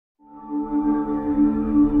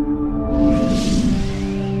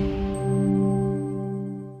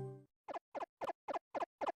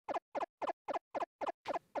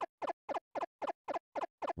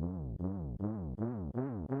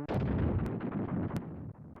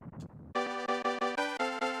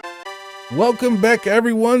Welcome back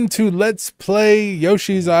everyone to Let's Play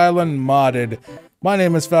Yoshi's Island Modded. My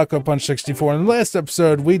name is Falco Punch 64. In the last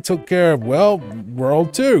episode we took care of, well,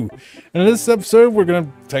 World 2. And in this episode we're going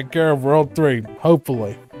to take care of World 3,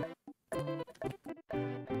 hopefully.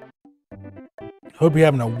 Hope you're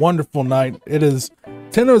having a wonderful night. It is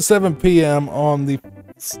 10:07 p.m. on the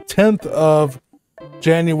 10th of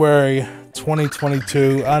January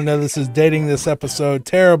 2022. I know this is dating this episode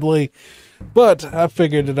terribly, but I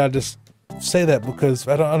figured that I'd just say that because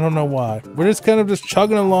I don't know why. We're just kind of just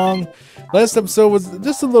chugging along. Last episode was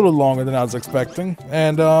just a little longer than I was expecting,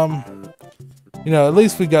 and you know, at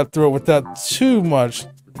least we got through it without too much,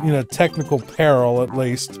 you know, technical peril. At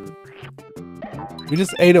least we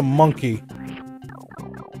just ate a monkey.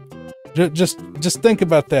 Just think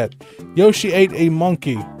about that. Yoshi ate a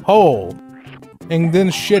monkey whole and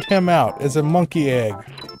then shit him out as a monkey egg.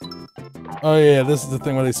 Oh yeah, this is the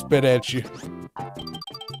thing where they spit at you.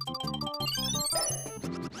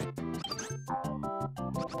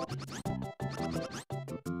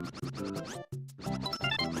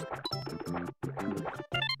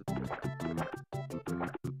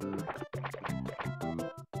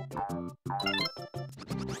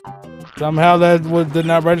 Somehow that did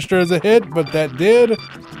not register as a hit, but that did.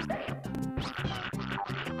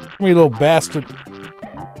 You little bastard.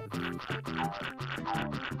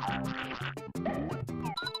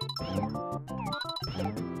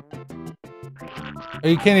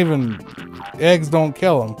 You can't even... Eggs don't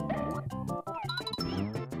kill him.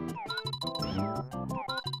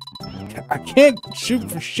 I can't shoot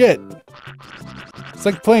for shit. It's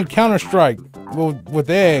like playing Counter-Strike with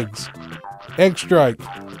eggs. Egg strike.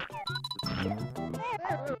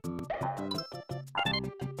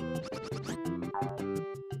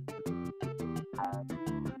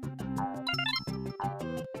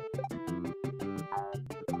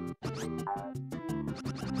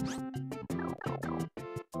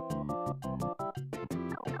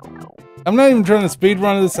 I'm not even trying to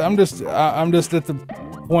speedrun this. I'm just at the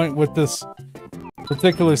point with this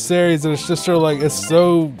particular series that it's just sort of like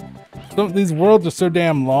these worlds are so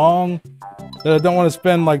damn long that I don't want to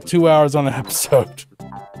spend like 2 hours on an episode.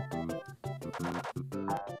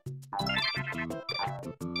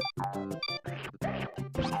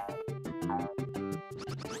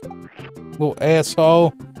 Little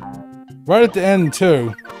asshole. Right at the end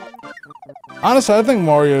too. Honestly, I think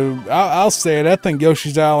I'll say it, I think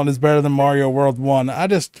Yoshi's Island is better than Mario World 1. I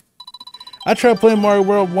tried playing Mario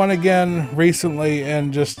World 1 again recently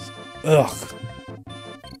and just, ugh.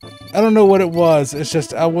 I don't know what it was, it's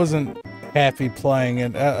just, I wasn't happy playing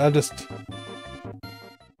it. I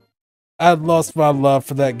lost my love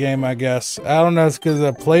for that game, I guess. I don't know if it's because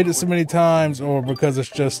I played it so many times or because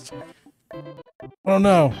it's just, I don't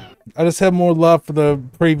know. I just have more love for the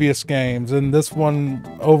previous games, and this one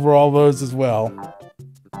over all those as well.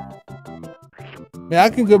 Yeah, I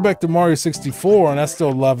can go back to Mario 64 and I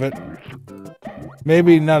still love it.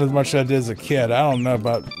 Maybe not as much as I did as a kid. I don't know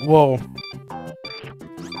about, well,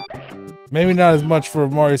 maybe not as much for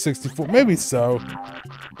Mario 64. Maybe so.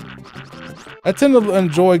 I tend to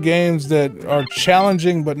enjoy games that are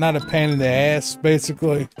challenging but not a pain in the ass,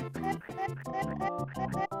 basically.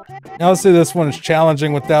 I'll say this one is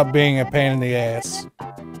challenging without being a pain in the ass.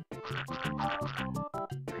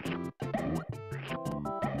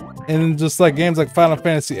 And just like games like Final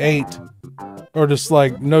Fantasy VIII are just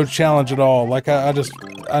like no challenge at all. Like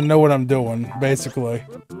I know what I'm doing, basically.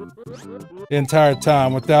 The entire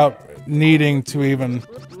time without needing to even...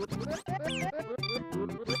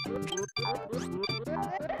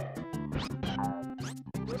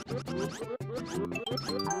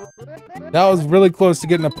 That was really close to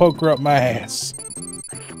getting a poker up my ass.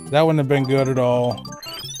 That wouldn't have been good at all.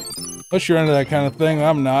 Unless you're into that kind of thing,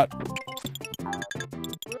 I'm not.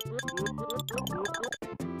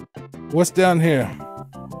 What's down here?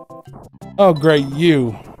 Oh great,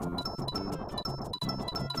 you.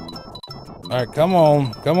 Alright, come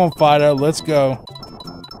on. Come on, Fido, let's go.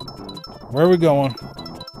 Where are we going?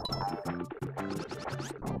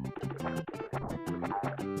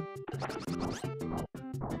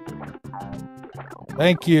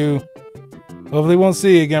 Thank you. Hopefully won't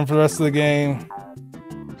see you again for the rest of the game.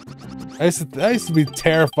 I used to be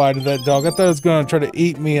terrified of that dog. I thought it was going to try to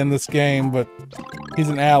eat me in this game, but he's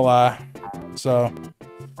an ally. So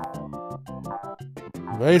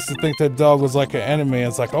I used to think that dog was like an enemy.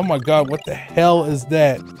 It's like, oh my god, what the hell is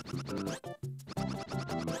that?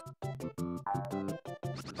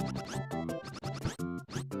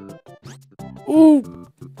 Ooh,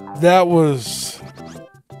 that was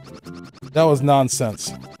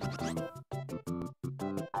nonsense.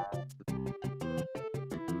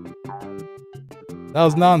 That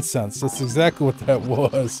was nonsense. That's exactly what that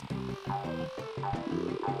was.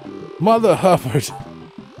 Mother Hubbard.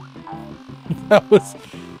 That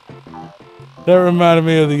reminded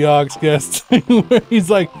me of the Yogs guest where he's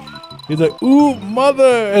like, ooh, mother,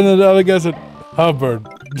 and then the other guy said, Hubbard.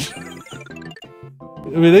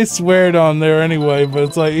 I mean, they swear it on there anyway, but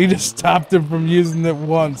it's like he just stopped him from using it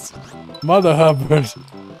once. Mother Hubbard.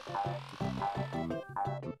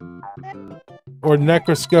 Or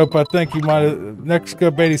Necroscope, I think he might have,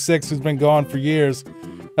 Necroscope 86, who's been gone for years.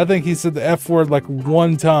 I think he said the F word like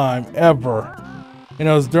one time, ever. And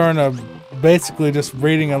it was during basically just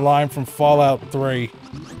reading a line from Fallout 3.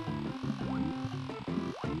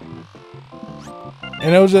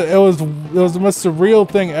 And it was the most surreal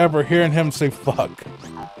thing ever hearing him say fuck.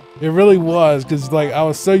 It really was, because like I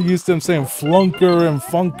was so used to him saying flunker and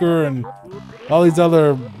funker and all these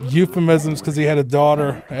other euphemisms because he had a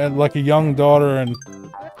daughter and like a young daughter, and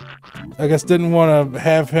I guess didn't want to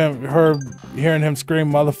have her hearing him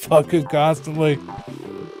scream motherfucker constantly.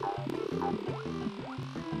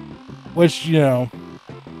 Which, you know,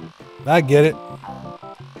 I get it. I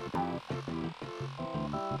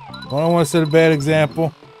don't want to set a bad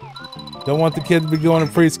example. Don't want the kid to be going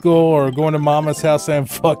to preschool or going to mama's house saying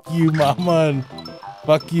fuck you mama and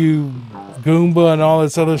fuck you Goomba and all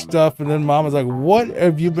this other stuff, and then mama's like, what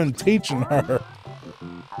have you been teaching her?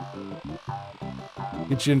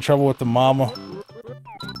 Get you in trouble with the mama.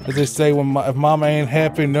 As they say, if mama ain't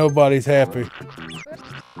happy, nobody's happy.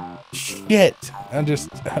 Shit. I just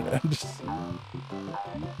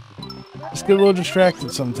get a little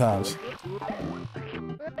distracted sometimes.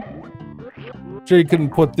 Sure, you couldn't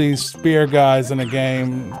put these spear guys in a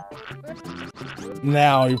game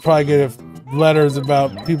now. You probably get letters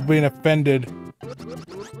about people being offended.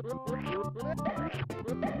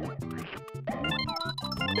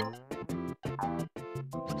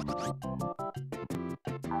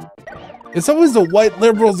 It's always the white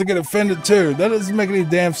liberals that get offended too. That doesn't make any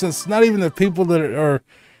damn sense. It's not even the people that are.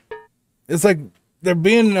 It's like they're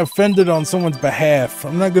being offended on someone's behalf.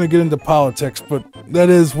 I'm not going to get into politics, but that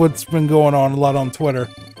is what's been going on a lot on Twitter.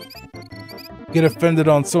 Get offended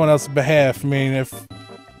on someone else's behalf. I mean, if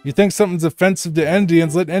you think something's offensive to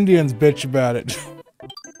Indians, let Indians bitch about it.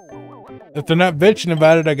 If they're not bitching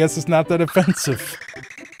about it, I guess it's not that offensive.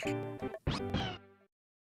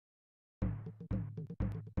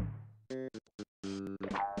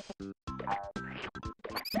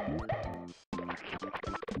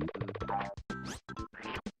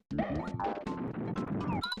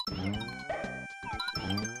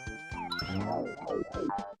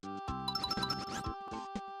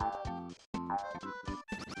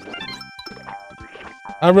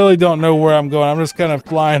 I really don't know where I'm going. I'm just kind of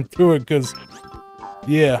flying through it because,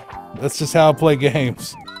 yeah, that's just how I play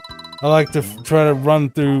games. I like to try to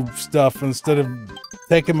run through stuff instead of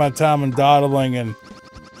taking my time and dawdling and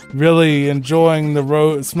really enjoying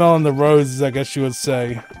the smelling the roses, I guess you would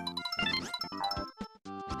say.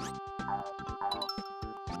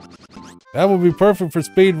 That would be perfect for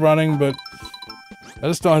speed running, but I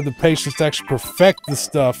just don't have the patience to actually perfect the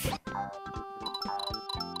stuff.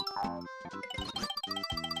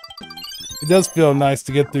 It does feel nice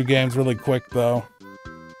to get through games really quick, though.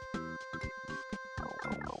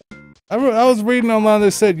 I was reading online, they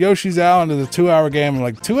said Yoshi's Island is a 2-hour game. I'm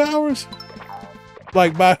like, 2 hours?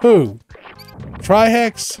 Like, by who?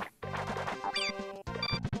 Trihex?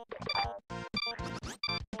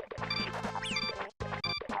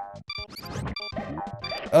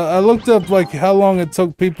 I looked up, like, how long it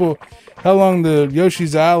took people, how long the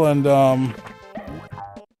Yoshi's Island,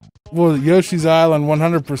 well, Yoshi's Island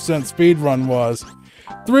 100% speedrun was.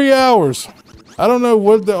 3 hours. I don't know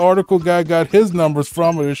what the article guy got his numbers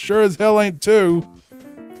from, but it sure as hell ain't 2.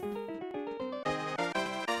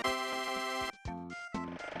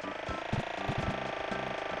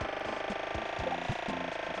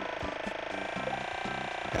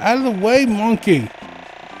 Out of the way, monkey.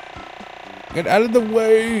 Get out of the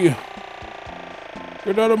way.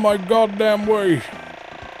 Get out of my goddamn way.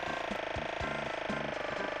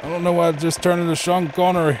 I don't know why I just turned into Sean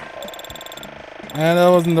Connery. And that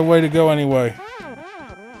wasn't the way to go anyway.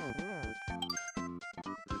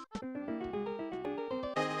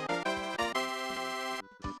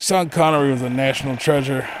 Sean Connery was a national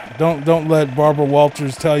treasure. Don't let Barbara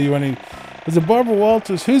Walters tell you any. Was it Barbara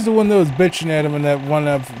Walters? Who's the one that was bitching at him in that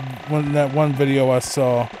one video I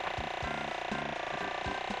saw?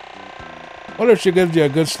 What if she gives you a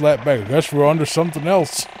good slap back? I guess we're onto something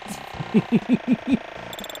else.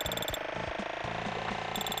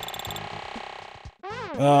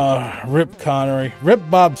 Rip Connery. Rip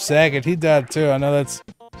Bob Saget. He died too. I know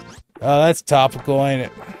that's topical, ain't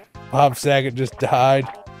it? Bob Saget just died.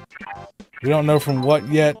 We don't know from what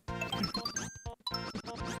yet.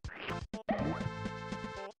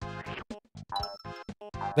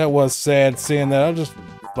 That was sad seeing that. I was just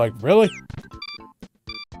like, really?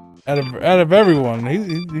 Out of everyone,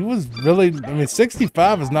 he was really. I mean,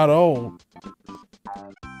 65 is not old.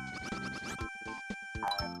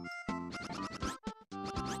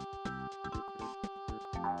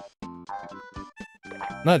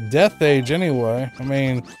 Not death age anyway. I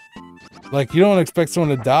mean, like, you don't expect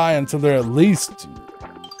someone to die until they're at least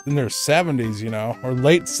in their 70s, you know, or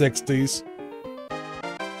late 60s.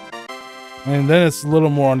 I mean, then it's a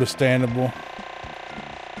little more understandable.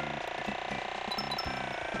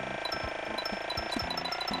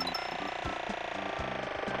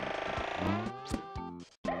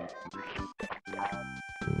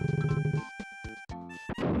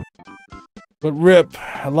 But rip,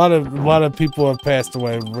 a lot of people have passed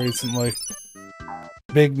away recently.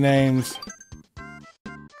 Big names.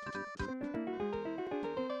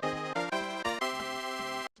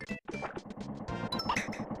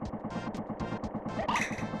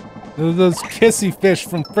 Those kissy fish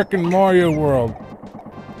from frickin' Mario World.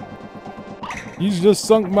 You just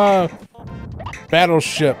sunk my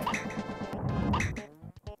battleship.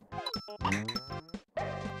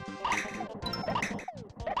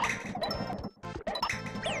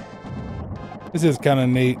 This is kind of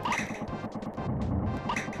neat.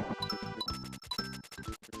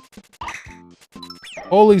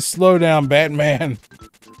 Holy slow down, Batman.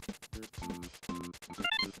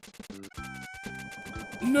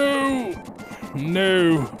 No!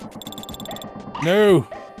 No! No!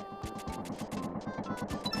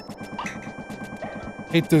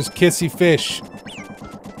 Hate those kissy fish.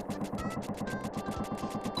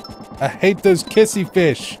 I hate those kissy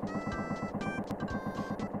fish.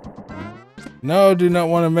 No, do not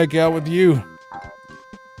want to make out with you.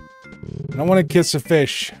 I don't want to kiss a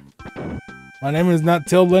fish. My name is not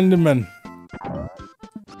Till Lindemann.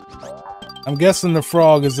 I'm guessing the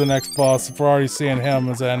frog is the next boss if we're already seeing him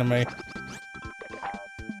as enemy.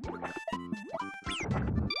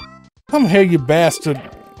 Come here, you bastard.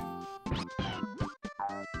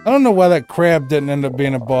 I don't know why that crab didn't end up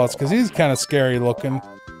being a boss, because he's kind of scary looking.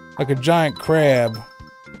 Like a giant crab.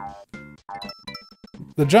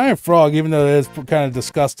 The giant frog, even though it is kind of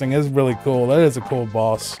disgusting, is really cool. That is a cool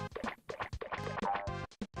boss.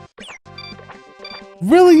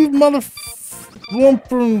 Really, you mother...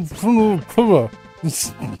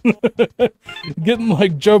 Getting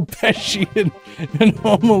like Joe Pesci in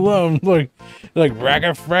Home Alone. Like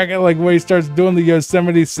ragga fragga, like when he starts doing the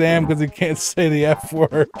Yosemite Sam because he can't say the F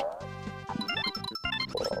word.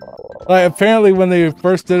 Like, apparently when they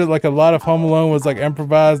first did it, like a lot of Home Alone was like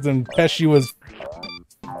improvised and Pesci was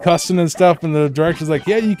cussing and stuff, and the director's like,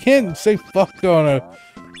 yeah, you can't say fuck on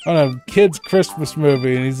a kid's Christmas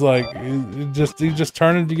movie, and he's like, he just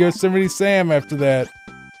turned into Yosemite Sam after that.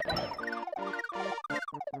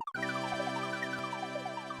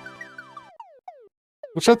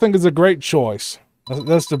 Which I think is a great choice.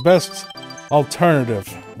 That's the best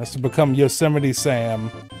alternative. That's to become Yosemite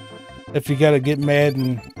Sam. If you gotta get mad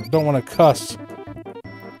and don't want to cuss.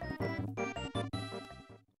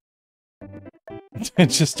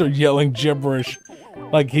 And just start yelling gibberish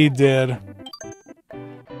like he did.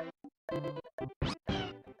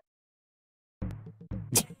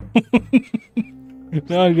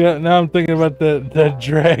 Now I'm thinking about that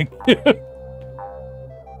drag.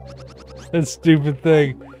 That stupid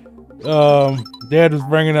thing. Dad was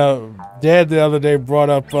bringing up. Dad the other day brought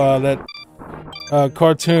up that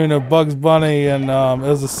cartoon of Bugs Bunny, and it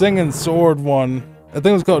was a singing sword one. I think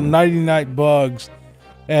it was called Nighty Night Bugs,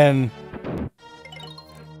 and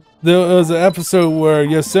there was an episode where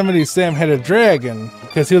Yosemite Sam had a dragon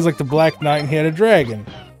because he was like the Black Knight and he had a dragon.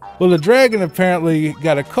 Well, the dragon apparently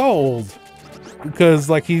got a cold because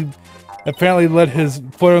like he apparently let his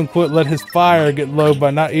quote-unquote let his fire get low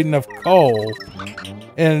by not eating enough coal,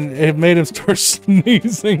 and it made him start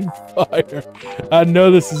sneezing fire. I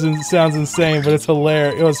know this sounds insane, but it's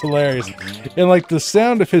hilarious. It was hilarious, and like the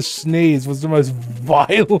sound of his sneeze was the most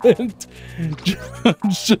violent,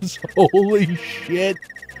 just holy shit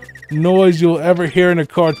noise you'll ever hear in a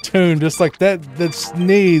cartoon. Just like that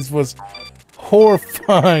sneeze was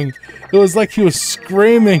horrifying. It was like he was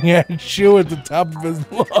screaming at you at the top of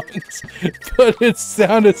his lungs, but it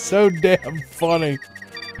sounded so damn funny.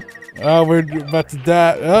 Oh, we're about to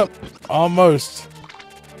die. Oh, almost.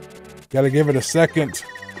 Gotta give it a second.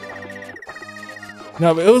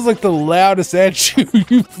 No, but it was like the loudest at you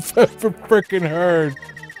you've ever freaking heard.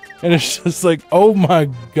 And it's just like, oh my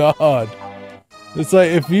god. It's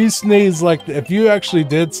like if you sneeze, like if you actually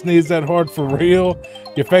did sneeze that hard for real,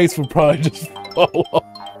 your face would probably just fall off.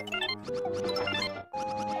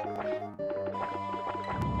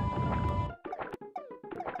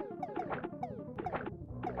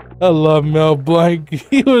 I love Mel Blanc.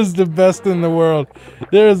 He was the best in the world.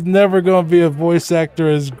 There is never going to be a voice actor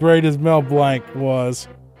as great as Mel Blanc was.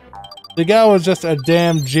 The guy was just a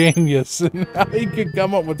damn genius, and how he could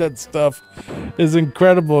come up with that stuff is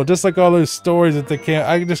incredible. Just like all those stories that they can't.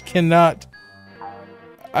 I just cannot.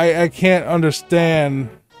 I can't understand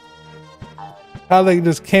how they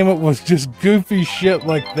just came up with just goofy shit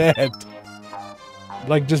like that.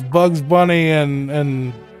 Like just Bugs Bunny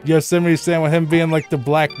and Yosemite Sam with him being like the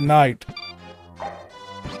Black Knight.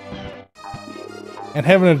 And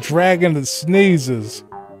having a dragon that sneezes.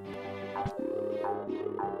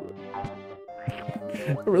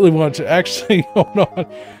 I really want to actually hold on.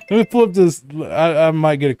 Let me pull up this. I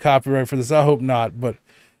might get a copyright for this. I hope not, but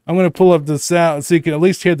I'm going to pull up the sound so you can at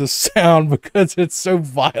least hear the sound because it's so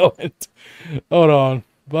violent. Hold on.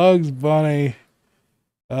 Bugs Bunny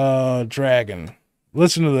dragon.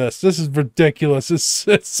 Listen to this. This is ridiculous. It's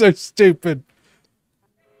so stupid.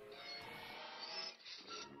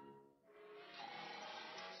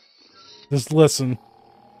 Just listen.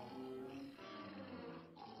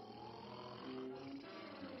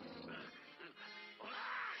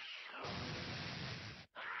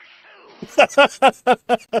 You're crazy,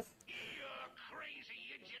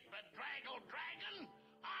 idiot, bedraggled dragon.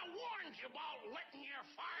 I warned you about letting your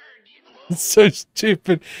fire get loose. It's so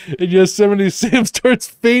stupid. And Yosemite Sam starts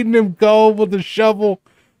feeding him coal with a shovel.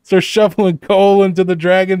 Starts shoveling coal into the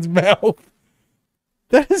dragon's mouth.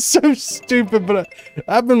 That is so stupid, but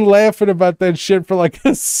I've been laughing about that shit for like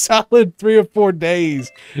a solid 3 or 4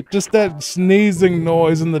 days. Just that sneezing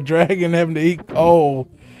noise and the dragon having to eat coal.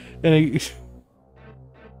 And he...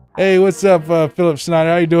 Hey, what's up, Philip Snyder?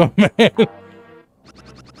 How you doing, man?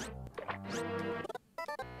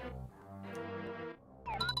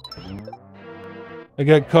 I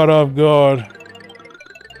got caught off guard.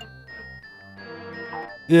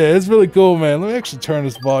 Yeah, it's really cool, man. Let me actually turn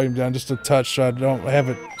this volume down just a touch so I don't have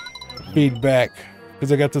it feed back.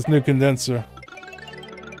 Because I got this new condenser.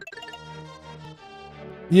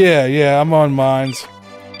 Yeah, I'm on mines.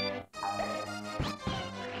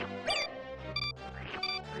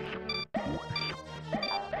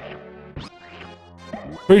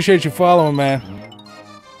 Appreciate you following, man.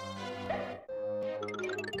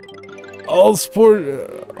 All sport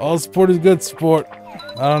is good sport.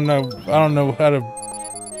 I don't know how to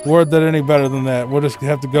word that any better than that. We'll just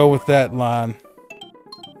have to go with that line.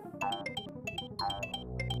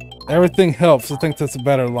 Everything helps. I think that's a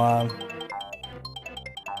better line.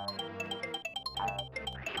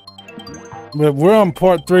 But we're on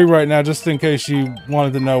part 3 right now, just in case you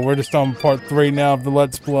wanted to know. We're just on part 3 now of the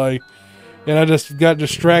Let's Play. And I just got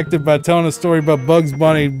distracted by telling a story about Bugs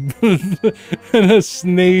Bunny and a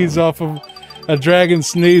sneeze off of a dragon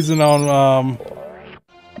sneezing on,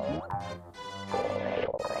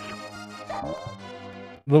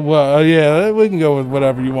 yeah, we can go with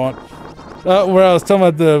whatever you want. Where I was talking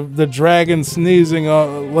about the dragon sneezing,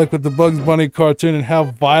 like with the Bugs Bunny cartoon, and how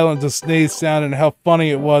violent the sneeze sounded and how funny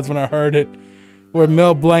it was when I heard it. Where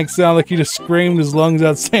Mel Blanc sounded like he just screamed his lungs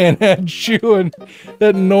out saying at you, and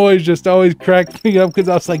that noise just always cracked me up because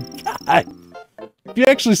I was like, God, if you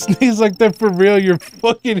actually sneeze like that for real, your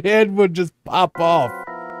fucking head would just pop off.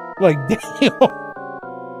 Like, damn.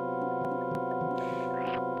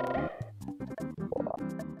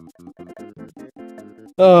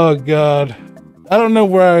 Oh, God. I don't know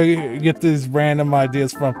where I get these random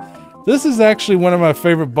ideas from. This is actually one of my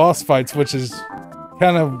favorite boss fights, which is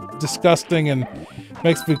kind of disgusting and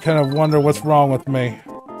makes me kind of wonder what's wrong with me.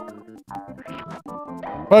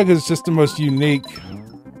 Probably because it's just the most unique.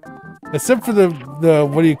 Except for the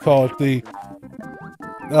what do you call it? The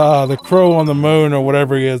crow on the moon or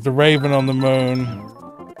whatever he is, the raven on the moon.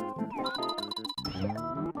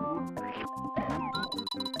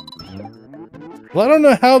 Well, I don't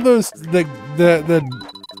know how the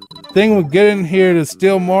thing would get in here to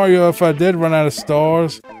steal Mario if I did run out of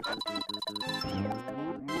stars.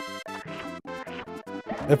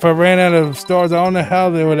 If I ran out of stars, I don't know how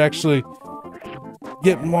they would actually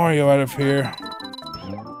get Mario out of here.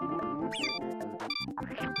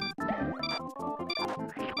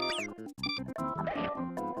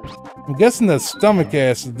 I'm guessing that stomach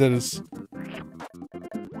acid that is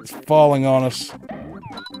falling on us.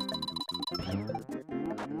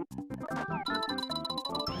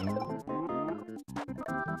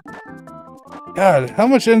 God, how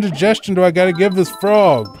much indigestion do I gotta give this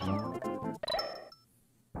frog?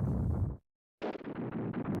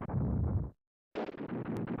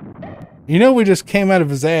 You know we just came out of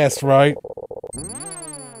his ass, right?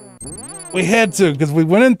 We had to, because we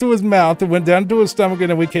went in through his mouth, and went down to his stomach,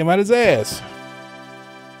 and then we came out his ass.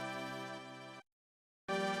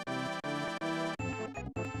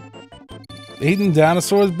 Eating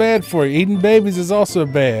dinosaurs is bad for you. Eating babies is also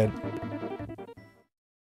bad.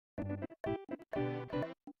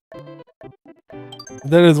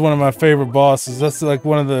 That is one of my favorite bosses. That's like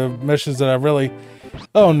one of the missions that I really...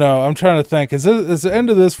 Oh no, I'm trying to think. Is the end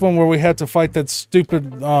of this one where we have to fight that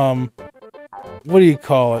stupid, what do you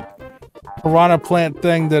call it? Piranha plant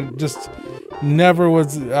thing that just never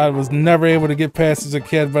was... I was never able to get past as a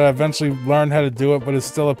kid, but I eventually learned how to do it, but it's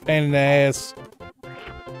still a pain in the ass.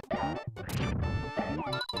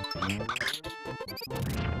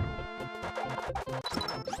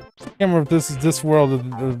 I can't remember if this is this world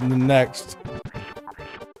or the next.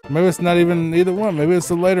 Maybe it's not even either one. Maybe it's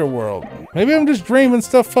the later world. Maybe I'm just dreaming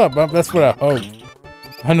stuff up. That's what I hope.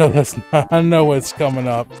 I know that's not, I know it's coming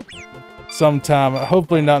up sometime.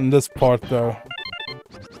 Hopefully not in this part though.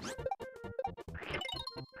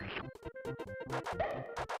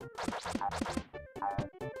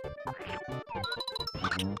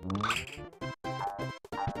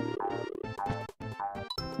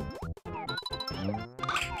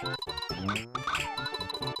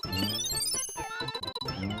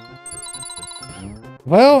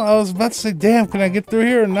 Well, I was about to say, damn, can I get through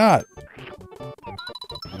here or not?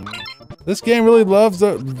 This game really loves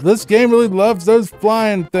those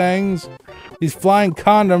flying things. These flying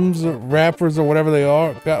condoms, or wrappers, or whatever they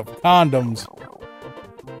are. Condoms.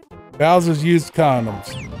 Bowser's used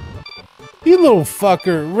condoms. You little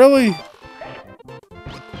fucker, really?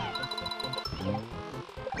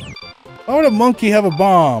 Why would a monkey have a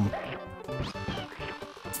bomb?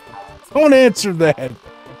 Don't answer that.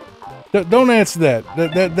 Don't answer that.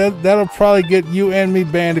 That'll probably get you and me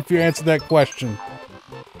banned if you answer that question.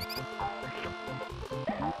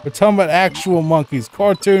 We're talking about actual monkeys,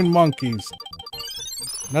 cartoon monkeys.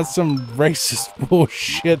 Not some racist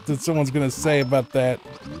bullshit that someone's gonna say about that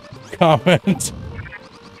comment.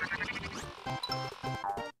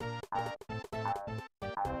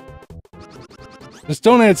 Just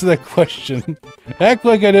don't answer that question. Act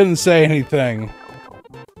like I didn't say anything.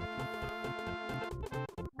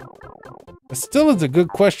 It still is a good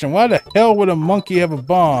question. Why the hell would a monkey have a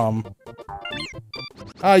bomb?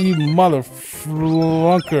 Ah, you mother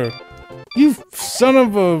flunker. You son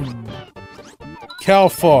of a cow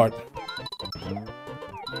fart.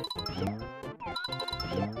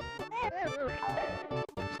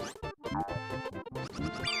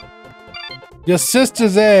 Your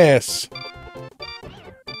sister's ass.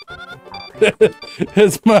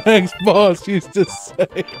 As my ex-boss used to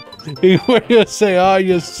say. He would say, "Oh,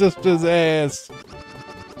 your sister's ass."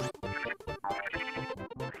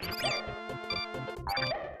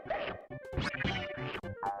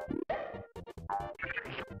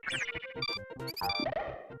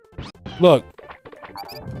 Look.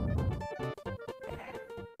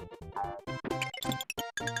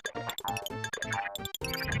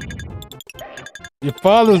 Your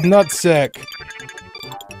father's nutsack.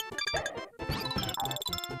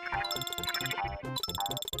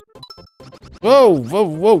 Whoa, whoa,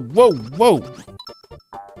 whoa, whoa, whoa.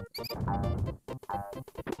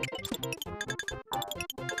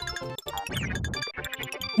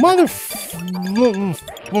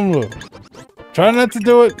 Try not to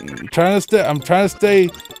do it. I'm trying to stay.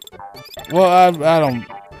 Well, I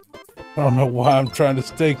don't know why I'm trying to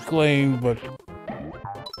stay clean, but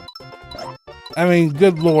I mean,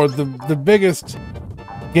 good lord, the biggest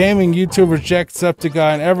gaming YouTuber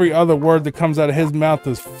Jacksepticeye, and every other word that comes out of his mouth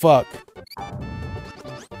is fuck.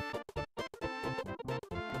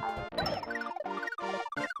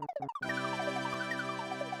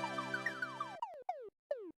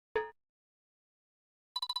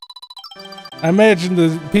 I imagine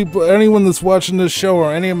the people, anyone that's watching this show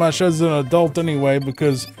or any of my shows is an adult anyway,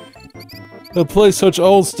 because they play such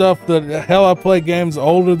old stuff that, hell, I play games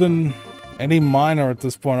older than any minor at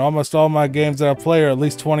this point. Almost all my games that I play are at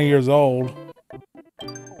least 20 years old.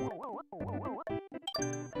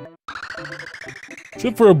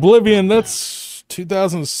 Except for Oblivion, that's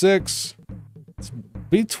 2006. It's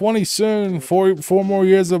be 20 soon. Four more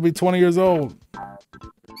years, I'll be 20 years old.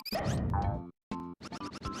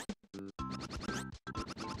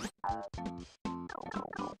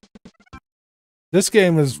 This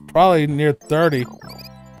game is probably near 30.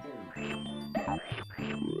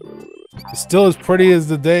 It's still as pretty as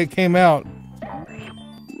the day it came out.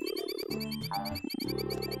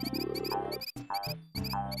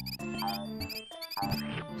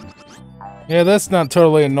 Yeah, that's not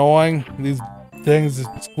totally annoying. These things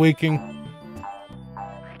squeaking.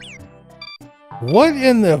 What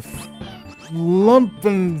in the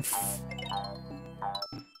lumpin'...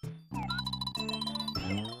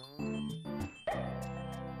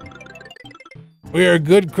 We are a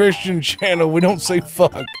good Christian channel. We don't say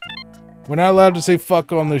fuck. We're not allowed to say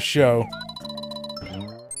fuck on this show.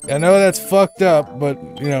 I know that's fucked up, but,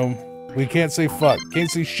 you know, we can't say fuck. Can't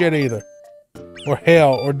say shit either. Or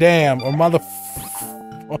hell, or damn, or mother...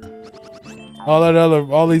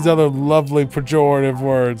 all these other lovely pejorative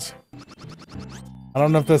words. I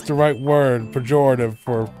don't know if that's the right word, pejorative,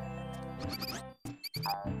 for...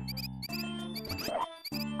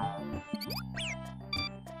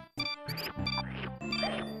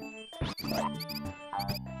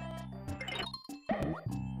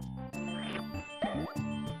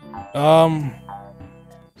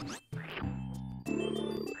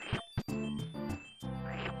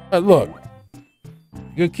 Look,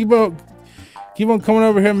 you keep on coming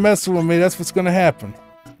over here and messing with me. That's what's gonna happen.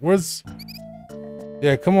 Where's?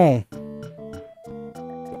 Yeah, come on,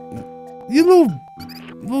 you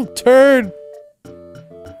little turd.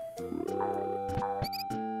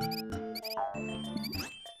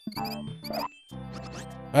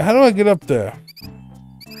 How do I get up there?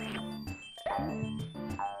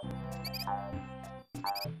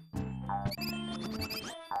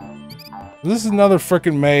 This is another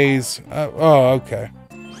frickin' maze. Oh, okay.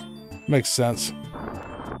 Makes sense.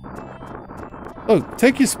 Look,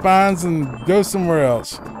 take your spines and go somewhere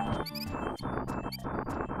else.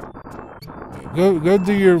 Go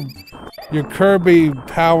do your Kirby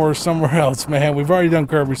power somewhere else, man. We've already done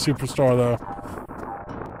Kirby Superstar, though.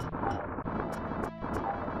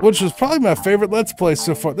 Which was probably my favorite Let's Play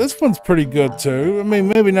so far. This one's pretty good, too. I mean,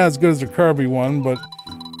 maybe not as good as the Kirby one, but...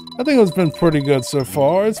 I think it's been pretty good so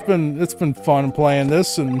far. It's been fun playing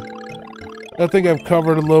this, and I think I've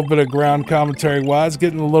covered a little bit of ground commentary-wise,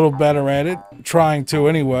 getting a little better at it, trying to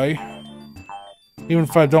anyway. Even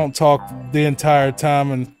if I don't talk the entire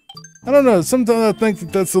time, and I don't know, sometimes I think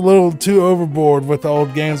that that's a little too overboard with the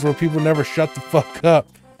old games where people never shut the fuck up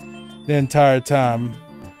the entire time.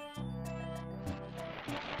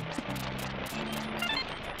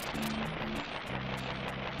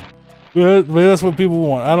 But that's what people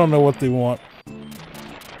want. I don't know what they want.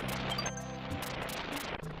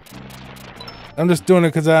 I'm just doing it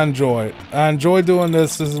because I enjoy it. I enjoy doing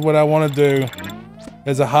this. This is what I want to do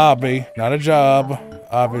as a hobby, not a job,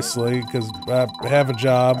 obviously, because I have a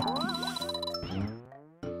job.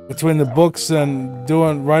 Between the books and do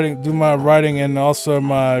my writing and also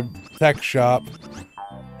my tech shop,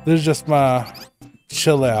 this is just my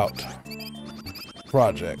chill out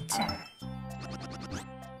project.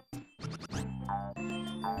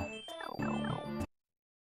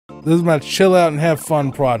 This is my chill out and have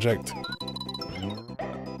fun project.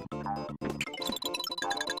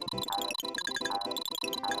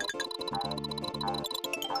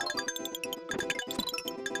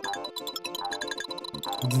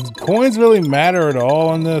 Does coins really matter at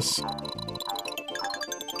all in this?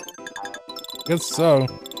 Guess so.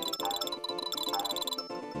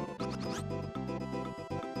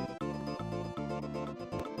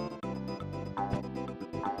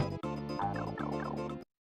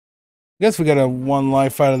 Guess we got a 1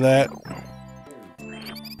 life out of that.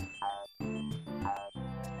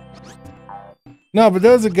 No, but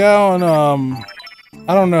there's a guy on,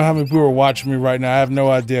 I don't know how many people are watching me right now. I have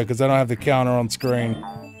no idea because I don't have the counter on screen.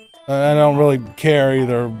 I don't really care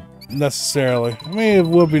either, necessarily. I mean, it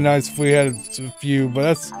would be nice if we had a few, but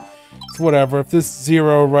it's whatever. If this is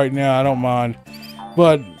 0 right now, I don't mind.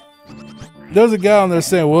 But there's a guy on there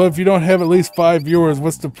saying, well, if you don't have at least 5 viewers,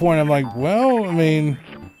 what's the point? I'm like, well, I mean...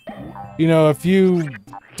 You know, if you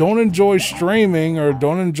don't enjoy streaming or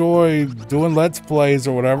don't enjoy doing Let's Plays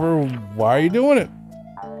or whatever, why are you doing it?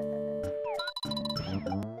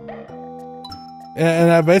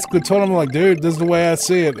 And I basically told him, like, dude, this is the way I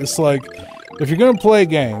see it. It's like, if you're going to play a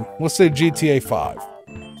game, let's say GTA 5.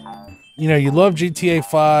 You know, you love GTA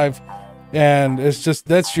 5, and it's just,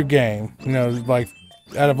 that's your game. You know, like,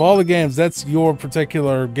 out of all the games, that's your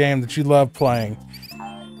particular game that you love playing.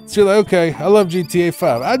 So you're like, okay, I love GTA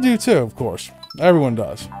 5. I do too, of course. Everyone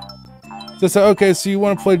does. So it's like, okay, so you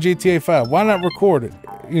want to play GTA 5. Why not record it?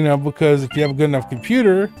 You know, because if you have a good enough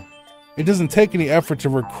computer, it doesn't take any effort to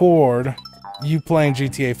record you playing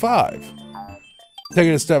GTA 5. Take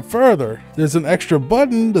it a step further. There's an extra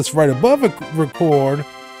button that's right above a record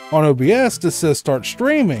on OBS that says start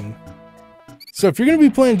streaming. So if you're going to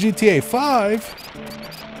be playing GTA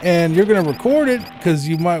 5 and you're going to record it because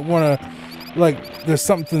you might want to, like, there's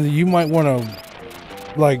something that you might want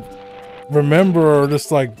to, like, remember or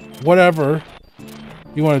just, like, whatever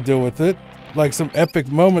you want to do with it. Like some epic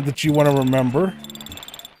moment that you want to remember.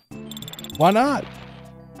 Why not?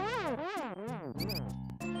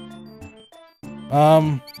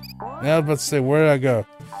 Yeah, I was about to say, where did I go?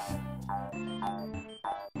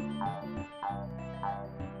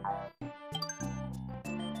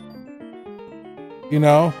 You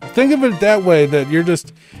know, think of it that way, that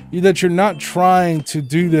you're not trying to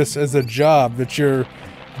do this as a job, that you're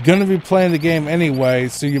gonna be playing the game anyway,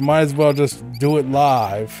 so you might as well just do it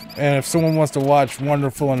live. And if someone wants to watch,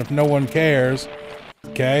 wonderful, and if no one cares,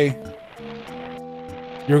 okay,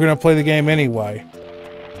 you're gonna play the game anyway.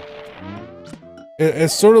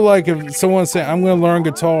 It's sort of like if someone's saying, I'm gonna learn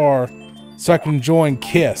guitar so I can join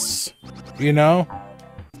KISS, you know?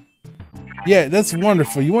 Yeah, that's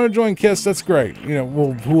wonderful. You want to join KISS? That's great. You know,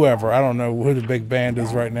 well, whoever. I don't know who the big band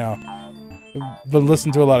is right now, but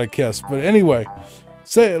listen to a lot of KISS. But anyway,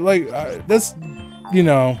 say like that's, you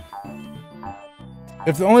know,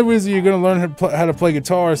 if the only reason you're going to learn how to play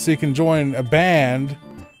guitar is so you can join a band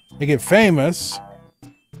and get famous,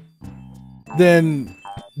 then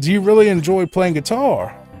do you really enjoy playing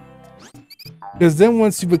guitar? Because then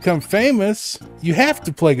once you become famous, you have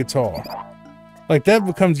to play guitar. Like, that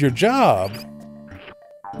becomes your job.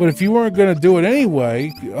 But if you weren't going to do it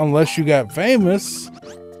anyway, unless you got famous,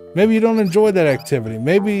 maybe you don't enjoy that activity.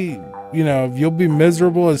 Maybe, you know, you'll be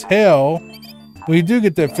miserable as hell when you do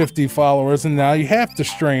get that 50 followers and now you have to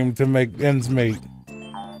stream to make ends meet.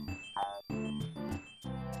 You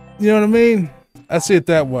know what I mean? I see it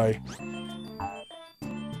that way.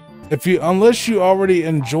 Unless you already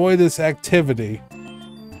enjoy this activity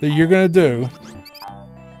that you're going to do,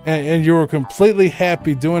 and you were completely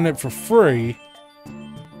happy doing it for free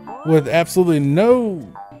with absolutely no,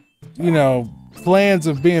 you know, plans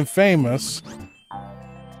of being famous,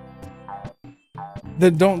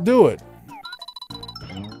 then don't do it.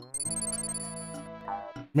 I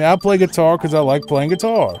mean, I play guitar because I like playing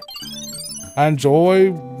guitar. I enjoy,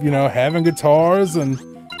 you know, having guitars and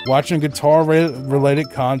watching guitar-related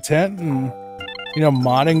content and, you know,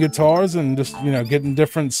 modding guitars and just, you know, getting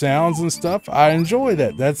different sounds and stuff. I enjoy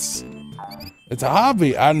that. It's a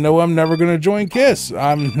hobby. I know I'm never going to join KISS.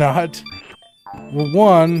 I'm not. Well,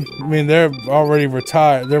 one, I mean, they're already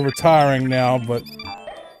retired. They're retiring now, but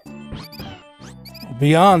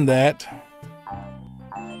beyond that,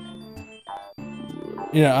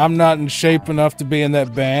 you know, I'm not in shape enough to be in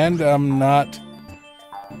that band. I'm not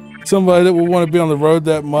somebody that would want to be on the road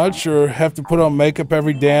that much or have to put on makeup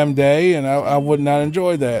every damn day, and I would not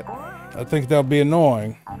enjoy that. I think that would be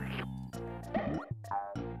annoying.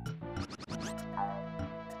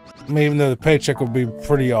 I mean, even though the paycheck would be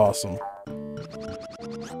pretty awesome.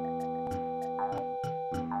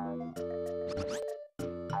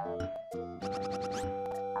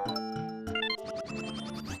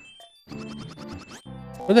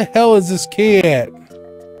 Where the hell is this key at?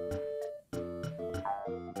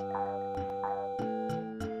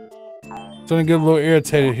 Starting to get a little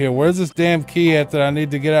irritated here. Where's this damn key at that I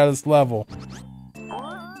need to get out of this level?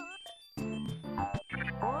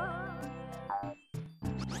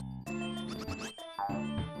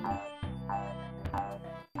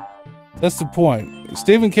 That's the point.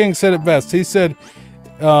 Stephen King said it best. He said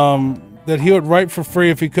that he would write for free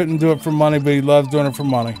if he couldn't do it for money, but he loves doing it for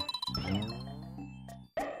money.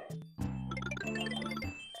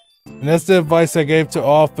 And that's the advice I gave to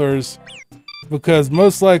authors, because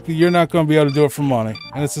most likely you're not going to be able to do it for money.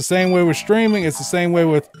 And it's the same way with streaming. It's the same way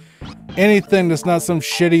with anything that's not some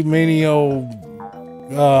shitty menial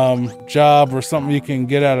job or something you can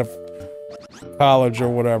get out of college or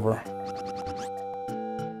whatever.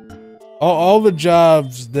 All the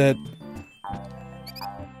jobs that,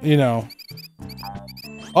 you know,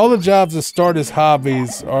 all the jobs that start as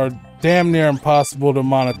hobbies are damn near impossible to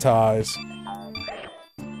monetize.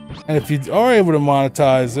 And if you are able to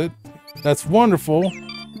monetize it, that's wonderful,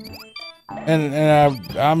 and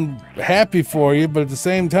I'm happy for you, but at the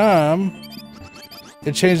same time,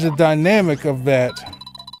 it changed the dynamic of that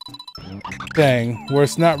thing, where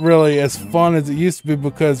it's not really as fun as it used to be,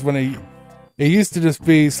 because when it used to just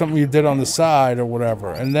be something you did on the side or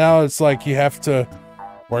whatever, and now it's like you have to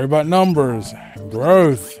worry about numbers, and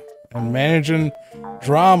growth, and managing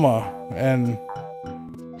drama, and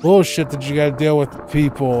bullshit that you gotta deal with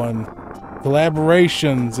people, and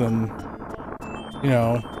collaborations, and, you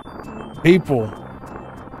know, people.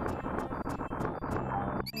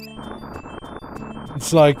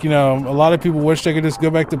 It's like, you know, a lot of people wish they could just go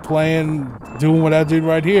back to doing what I do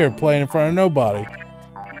right here, playing in front of nobody.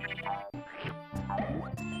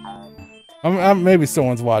 Maybe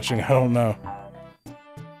someone's watching, I don't know.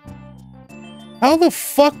 How the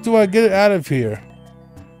fuck do I get it out of here?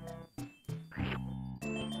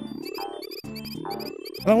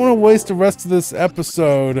 I don't want to waste the rest of this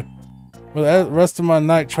episode for the rest of my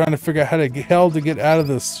night trying to figure out how the hell to get out of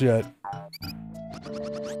this shit.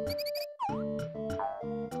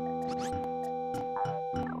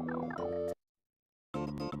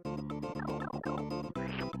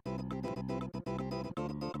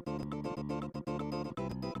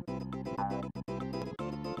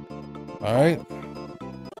 Alright.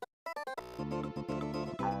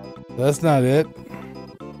 That's not it.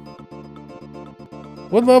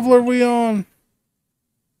 What level are we on?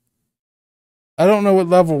 I don't know what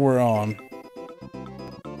level we're on.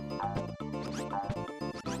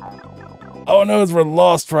 All I know is we're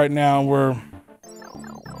lost right now. We're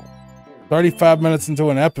 35 minutes into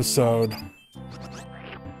an episode.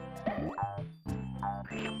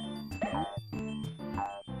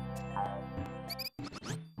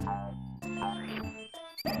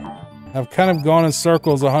 I've kind of gone in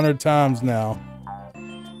circles 100 times now.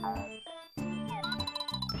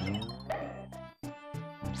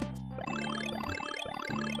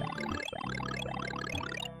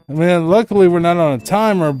 I mean, luckily we're not on a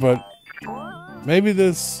timer, but maybe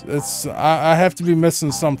I have to be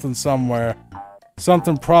missing something somewhere.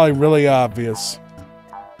 Something probably really obvious.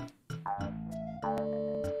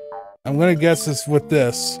 I'm gonna guess this with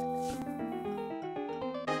this.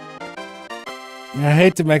 I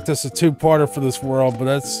hate to make this a two-parter for this world, but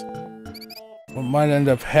that's what might end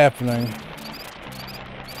up happening.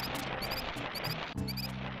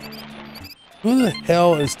 Who the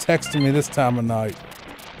hell is texting me this time of night?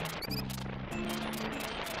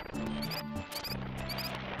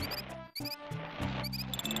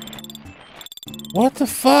 What the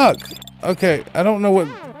fuck? Okay, I don't know what...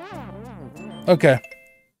 Okay.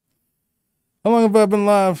 How long have I been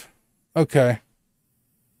live? Okay.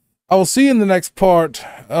 I will see you in the next part,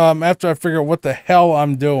 after I figure out what the hell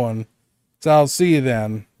I'm doing. So I'll see you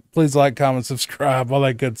then. Please like, comment, subscribe, all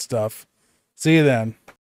that good stuff. See you then.